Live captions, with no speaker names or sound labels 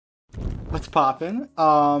What's poppin'?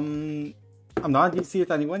 I'm not in DC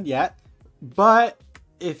with anyone yet, but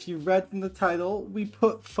if you read in the title, we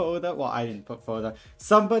put Foda. Well, I didn't put Foda.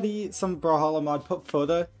 Somebody, some Brawlhalla mod put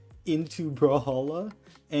Foda into Brawlhalla,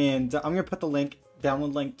 and I'm gonna put the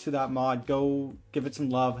download link to that mod. Go give it some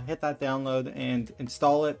love, hit that download, and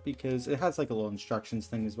install it because it has like a little instructions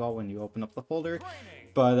thing as well when you open up the folder.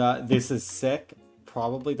 But this is sick.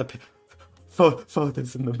 Probably the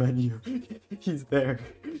Foda's in the menu. He's there.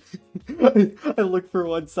 I look for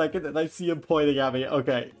 1 second and I see him pointing at me.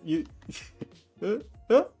 Okay, you. It's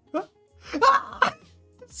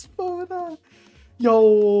Foda.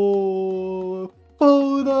 Yo,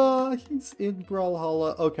 Foda. He's in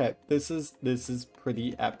Brawlhalla. Okay, this is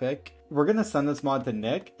pretty epic. We're gonna send this mod to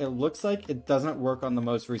Nick. It looks like it doesn't work on the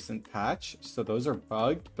most recent patch, so those are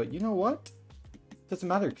bugged. But you know what? Doesn't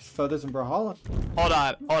matter because Foda's in Brawlhalla. Hold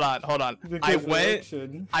on.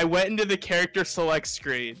 I went into the character select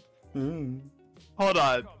screen. Hold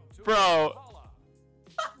on, bro.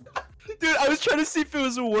 Dude, I was trying to see if it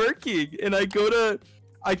was working, and I go to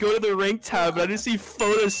the rank tab, and I just see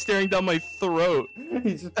Foda staring down my throat.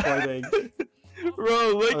 He's just pointing.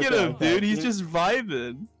 Bro, look at him, okay. dude. He's just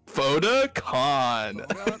vibing. Foda Con.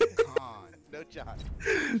 No John.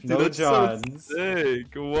 Dude, No that's Johns. So sick.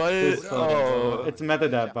 What? Oh, it's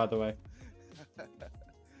MetaDev, by the way.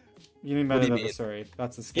 You need What do you MetaDev mean? story.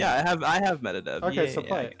 That's a skin. Yeah, I have MetaDev. Okay, Yeah, so yeah,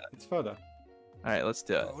 play I it. got It's Foda. All right, let's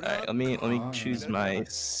do it. All right, let me choose my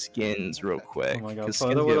skins real quick. Oh my god, 'cause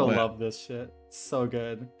Foda skins would have get loved this shit. It's so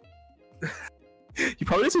good. He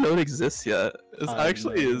probably doesn't know it exists yet. It I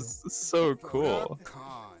actually know. is so cool.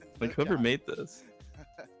 Like whoever made this.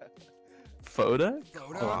 Foda?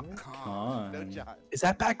 Con. No John. Is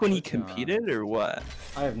that back when he John. competed or what?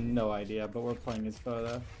 I have no idea, but we're playing as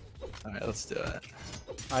Foda. All right, let's do it.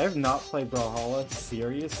 I have not played Brawlhalla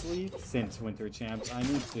seriously since Winter Champs. I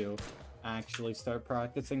need to actually start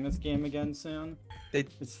practicing this game again soon. They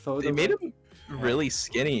It's Foda. they made him really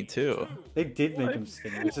skinny too. They did make him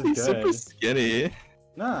skinny, which is He's super good. skinny.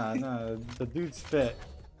 Nah, the dude's fit.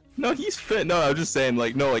 No, he's fit. No, I'm just saying,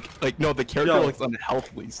 like, no, no, the character Yo. looks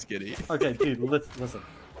unhealthily skinny. Okay, dude, listen.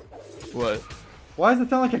 What? Why does it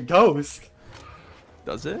sound like a ghost?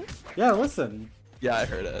 Does it? Yeah, listen. Yeah, I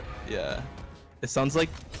heard it. Yeah. It sounds like.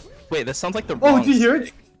 Wait, this sounds like the Oh, wrong. do you hear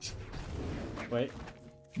it? stick. Wait,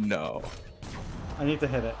 No. I need to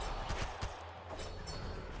hit it.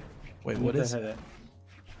 Wait, I what need is to hit it?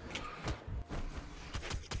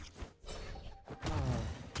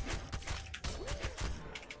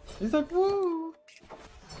 He's like, woo!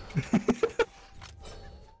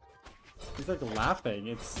 He's like laughing.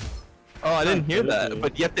 It's Oh, I didn't hear crazy. that.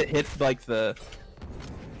 But you have to hit like the.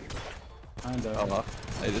 kind of. Oh, well,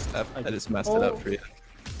 I just messed it up for you.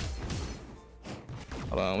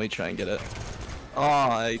 Hold on, let me try and get it. Oh,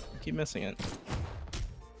 I keep missing it.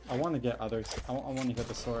 I want to get others. I want to get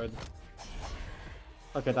the sword.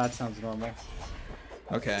 Okay, that sounds normal.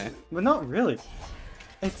 Okay. But not really.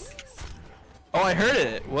 It's. Oh, I heard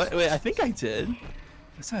it. What? Wait, I think I did.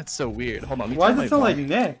 That sounds so weird. Hold on. Let me Why turn does my it sound like volume.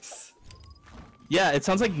 Nyx? Yeah, it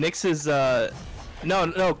sounds like Nyx's.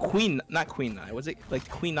 No, Queen, not Queen Eye. Was it like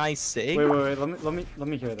Queen Eye Sig? Wait. Let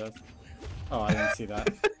me hear this. Oh, I didn't see that.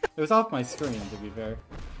 It was off my screen, to be fair.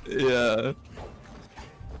 Yeah.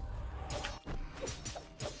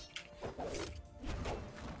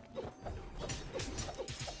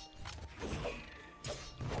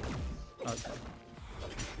 Okay.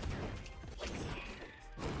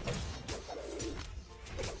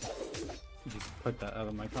 Just put that out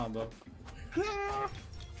of my combo.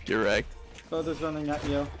 Get wrecked. Foda's running at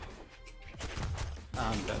you.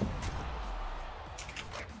 I'm dead.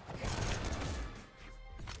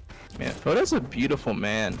 Man, Foda's a beautiful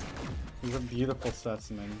man. He's a beautiful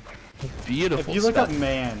specimen. Beautiful. If you look up stuff.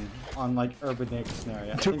 man on like Urban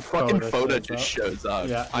Dictionary, I Dude, think fucking Foda Foda shows just up. shows up.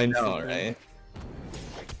 Yeah, I know, instantly. right?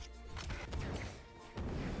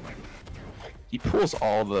 He pulls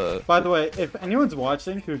all the. By the way, if anyone's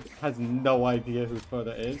watching who has no idea who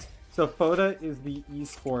Foda is, so Foda is the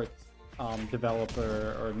esports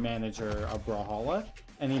developer or manager of Brawlhalla,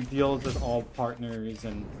 and he deals with all partners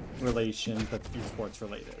and relations that's esports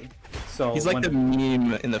related. So He's like when, the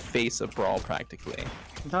meme in the face of Brawl, practically.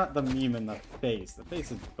 not the meme in the face. The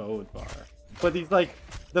face is Bodvar, but he's like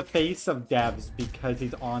the face of devs because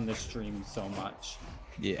he's on the stream so much.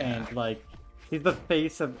 Yeah. And like he's the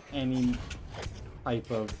face of any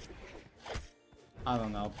type of, I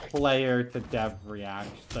don't know, player to dev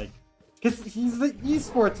react, like, because he's the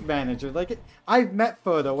esports manager. Like, I've met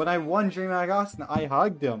Foda. When I won DreamHack Austin, I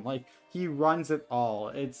hugged him. Like, he runs it all.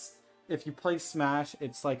 It's, if you play Smash,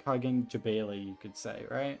 it's like hugging Jabali, you could say,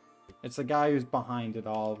 right? It's the guy who's behind it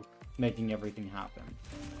all, making everything happen.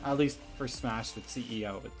 At least for Smash with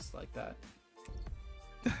CEO, it's like that.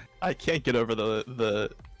 I can't get over the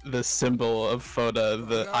symbol of Foda,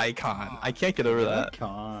 the icon. I can't get over that.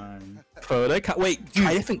 Icon. Foda. Wait,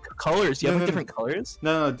 try different colors. Do you have like different colors?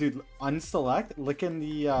 No, dude. Unselect. Look in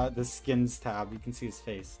the skins tab. You can see his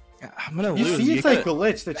face. I'm gonna you lose. See, it's like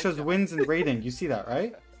glitch that shows wins and rating. You see that,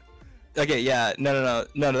 right? Okay, yeah. No.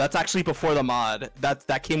 That's actually before the mod.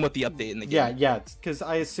 That came with the update in the game. Yeah. Because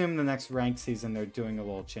I assume the next ranked season they're doing a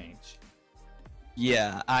little change.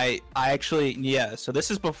 Yeah, I actually So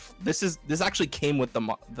this actually came with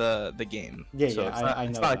the game. Yeah, so yeah. I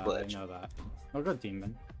know that. A glitch. I know that. I'll go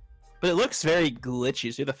demon. But it looks very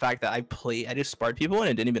glitchy. See the fact that I just sparred people and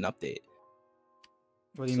it didn't even update.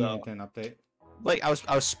 What do you mean it didn't update? Like I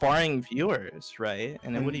was sparring viewers, right?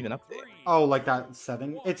 And it wouldn't even update. Oh, like that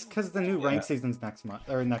setting? It's because the new rank season's next month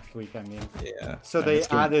or next week. I mean. Yeah. So they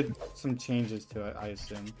added some changes to it, I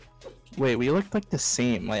assume. Wait, we look like the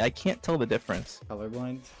same. Like I can't tell the difference.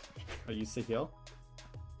 Colorblind. Are you sick heal?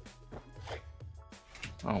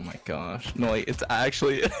 Oh my gosh! No, like, it's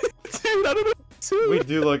actually. Dude, I don't know. Too. We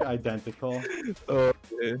do look identical. Oh,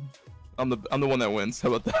 okay. I'm the one that wins.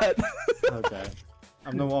 How about that? Okay.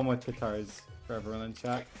 I'm the one with guitars for everyone in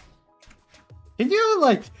chat. Can you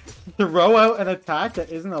like throw out an attack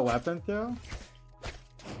that isn't a weapon throw?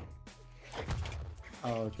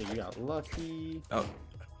 Oh, okay, you got lucky. Oh.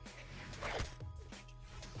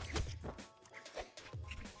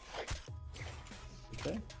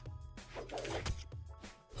 Okay.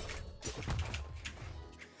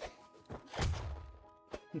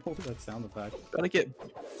 What was that sound effect? Gotta get,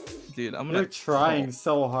 dude. I'm gonna. You're trying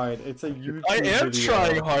so hard. It's a YouTube I am video.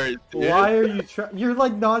 trying hard. Dude. Why are you trying? You're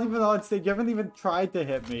like not even on stage. You haven't even tried to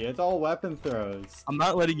hit me. It's all weapon throws. I'm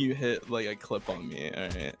not letting you hit like a clip on me. All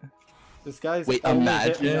right. This guy's only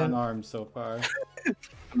hit me unarmed so far.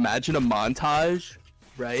 Imagine a montage,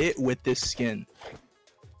 right, with this skin.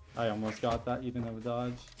 I almost got that. You didn't have a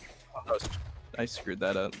dodge. Oh, I screwed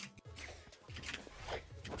that up.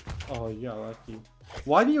 Oh, you got lucky.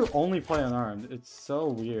 Why do you only play unarmed? It's so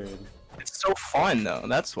weird. It's so fun though.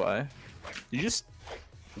 That's why. You just.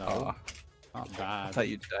 No. Not bad. I thought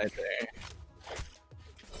you died there.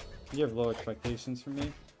 You have low expectations from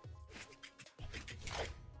me.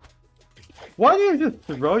 Why do you just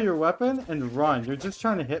throw your weapon and run? You're just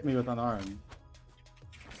trying to hit me with unarmed.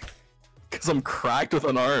 Because I'm cracked with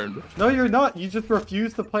unarmed. No, you're not. You just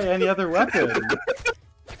refuse to play any other weapon.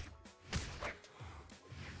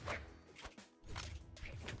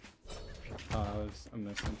 Oh, that was a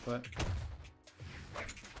misinput.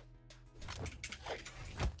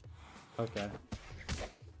 Okay.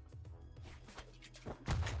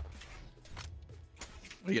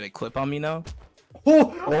 Are you gonna clip on me now?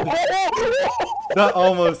 Oh! That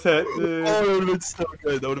almost hit, dude. Oh, that would have been so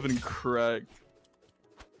good. That would have been cracked.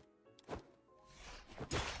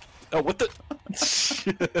 Oh, what the?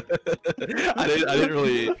 I didn't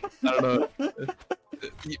really. I don't know.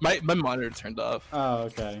 My monitor turned off. Oh,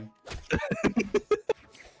 okay.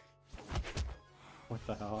 What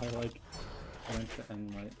the hell? I like went to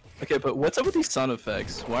end light. Okay, but what's up with these sound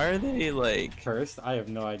effects? Why are they like cursed? I have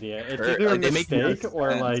no idea. It's either a mistake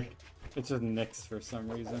or like it's just nixed for some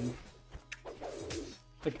reason.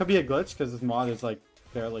 It could be a glitch because this mod is like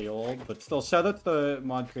fairly old, but still, shout out to the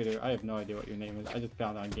mod creator. I have no idea what your name is. I just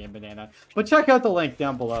found it on Game Banana. But check out the link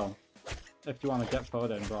down below if you want to get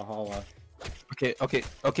Foda and Brawlhalla.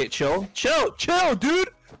 Okay, chill, dude!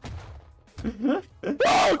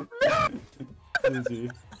 Oh!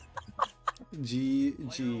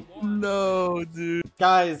 GG. No, dude.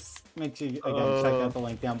 Guys, make sure you, again, check out the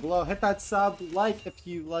link down below. Hit that sub, like if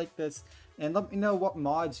you like this, and let me know what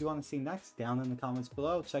mods you want to see next down in the comments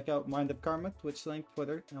below. Check out Mind of Karma, Twitch link,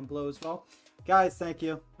 Twitter down below as well. Guys, thank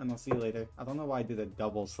you, and I'll see you later. I don't know why I did a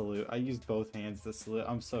double salute. I used both hands to salute.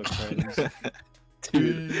 I'm so cringe.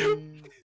 Dude.